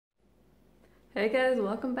Hey guys,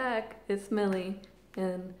 welcome back. It's Millie,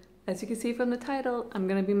 and as you can see from the title, I'm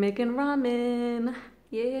gonna be making ramen.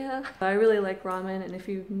 Yeah! I really like ramen, and if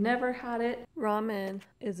you've never had it, ramen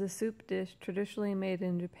is a soup dish traditionally made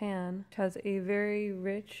in Japan, which has a very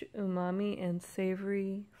rich umami and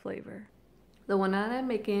savory flavor. The one that I'm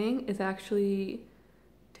making is actually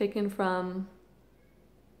taken from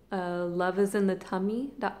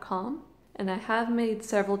loveisinthetummy.com, and I have made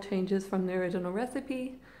several changes from the original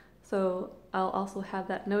recipe, so I'll also have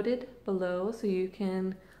that noted below so you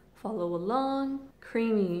can follow along.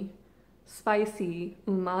 Creamy, spicy,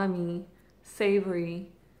 umami,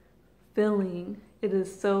 savory, filling. It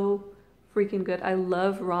is so freaking good. I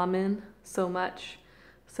love ramen so much,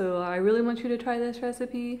 so I really want you to try this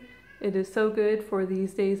recipe. It is so good for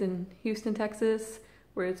these days in Houston, Texas,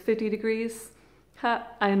 where it's 50 degrees. Ha,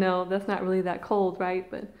 I know that's not really that cold,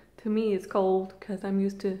 right? But to me it's cold because I'm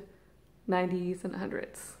used to 90s and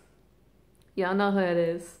 100s. Y'all know how it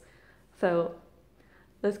is. So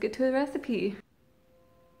let's get to the recipe.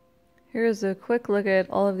 Here's a quick look at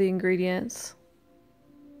all of the ingredients,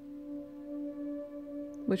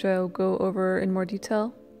 which I'll go over in more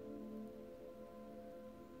detail.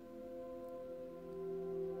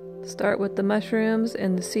 Start with the mushrooms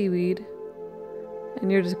and the seaweed,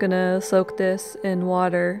 and you're just gonna soak this in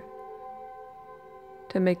water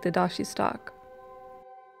to make the dashi stock.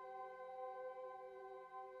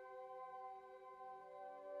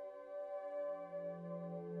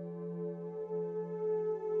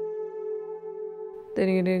 Then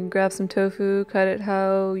you're gonna grab some tofu, cut it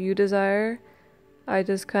how you desire. I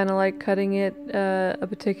just kind of like cutting it a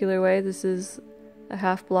particular way. This is a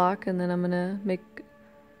half block, and then I'm gonna make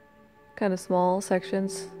kind of small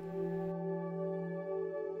sections.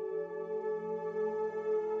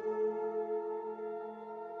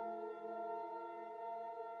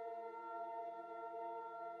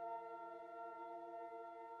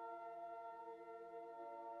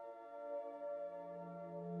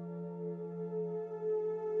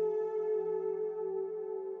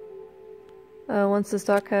 Once the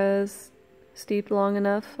stock has steeped long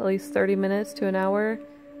enough, at least 30 minutes to an hour,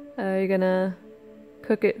 you're gonna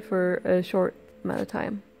cook it for a short amount of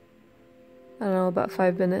time. I don't know, about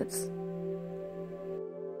 5 minutes.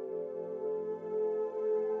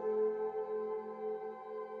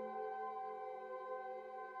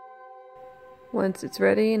 Once it's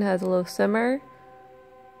ready and has a low simmer,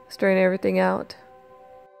 strain everything out.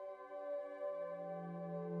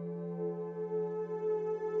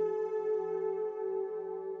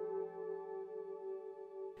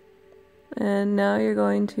 And now you're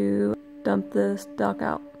going to dump the stock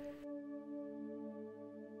out.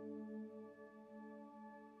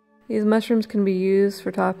 These mushrooms can be used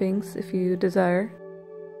for toppings if you desire.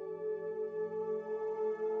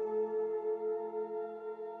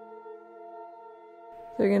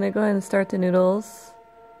 So you're going to go ahead and start the noodles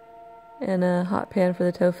in a hot pan for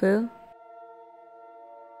the tofu.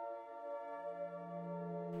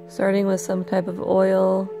 Starting with some type of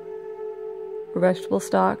oil or vegetable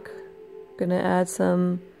stock. Gonna add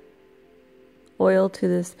some oil to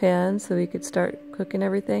this pan so we could start cooking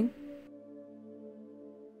everything.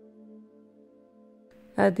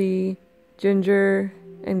 Add the ginger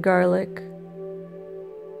and garlic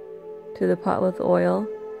to the pot with oil.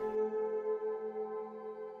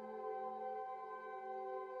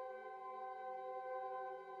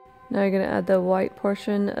 Now you're gonna add the white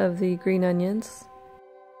portion of the green onions.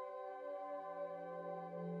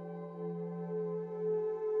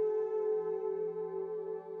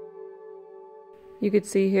 You could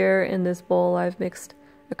see here in this bowl I've mixed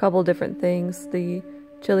a couple different things. The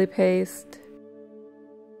chili paste,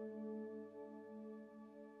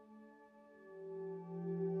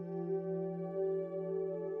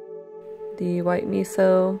 the white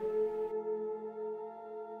miso,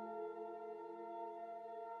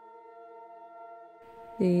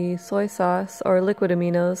 the soy sauce or liquid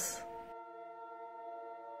aminos,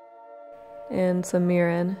 and some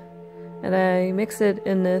mirin. And I mix it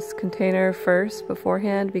in this container first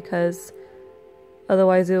beforehand because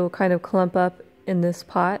otherwise it will kind of clump up in this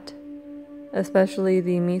pot, especially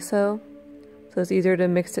the miso. So it's easier to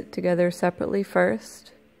mix it together separately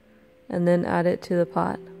first and then add it to the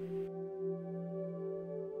pot.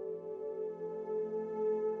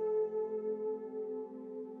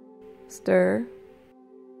 Stir.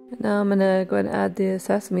 And now I'm going to go ahead and add the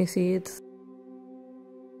sesame seeds.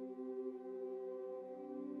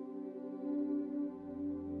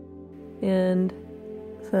 And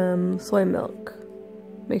some soy milk.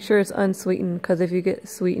 Make sure it's unsweetened, because if you get a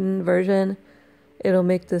sweetened version, it'll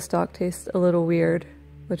make the stock taste a little weird,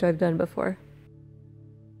 which I've done before.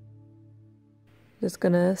 Just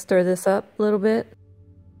gonna stir this up a little bit.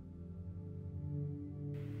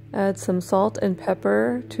 Add some salt and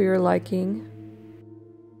pepper to your liking.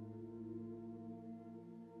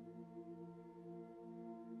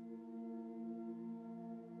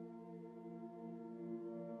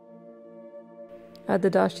 Add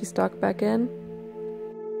the dashi stock back in.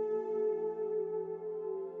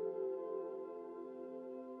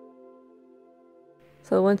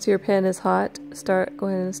 So once your pan is hot, go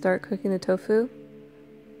ahead and start cooking the tofu.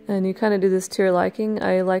 And you kind of do this to your liking.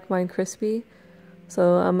 I like mine crispy,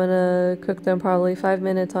 so I'm gonna cook them probably 5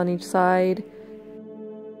 minutes on each side.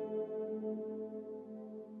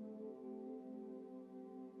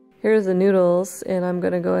 Here's the noodles, and I'm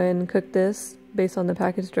gonna go ahead and cook this based on the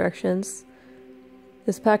package directions.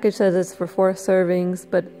 This package says it's for 4 servings,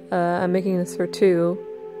 but I'm making this for 2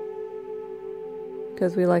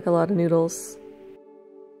 because we like a lot of noodles.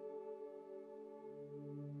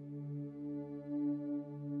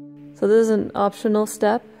 So this is an optional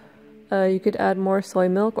step. You could add more soy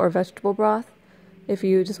milk or vegetable broth if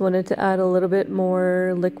you just wanted to add a little bit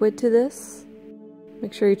more liquid to this.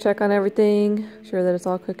 Make sure you check on everything, make sure that it's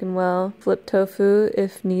all cooking well. Flip tofu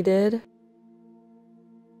if needed.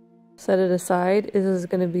 Set it aside. This is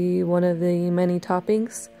going to be one of the many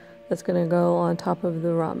toppings that's going to go on top of the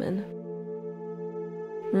ramen.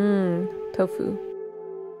 Tofu.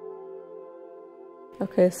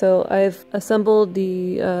 Okay, so I've assembled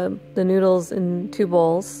the noodles in 2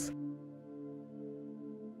 bowls.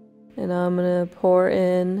 And I'm going to pour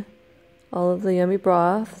in all of the yummy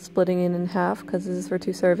broth, splitting it in half because this is for 2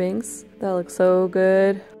 servings. That looks so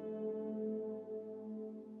good.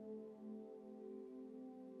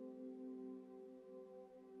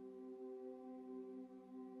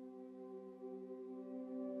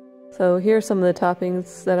 So here's some of the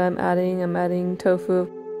toppings that I'm adding. I'm adding tofu.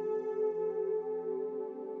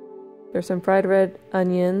 There's some fried red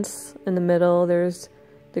onions in the middle. There's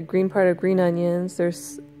the green part of green onions.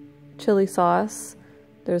 There's chili sauce.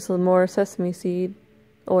 There's some more sesame seed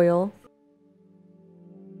oil.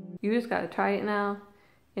 You just gotta try it now.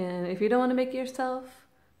 And if you don't want to make it yourself,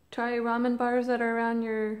 try ramen bars that are around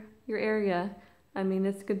your area. I mean,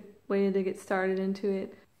 it's a good way to get started into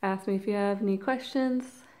it. Ask me if you have any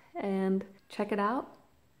questions and check it out.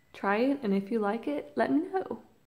 Try it, and if you like it, let me know.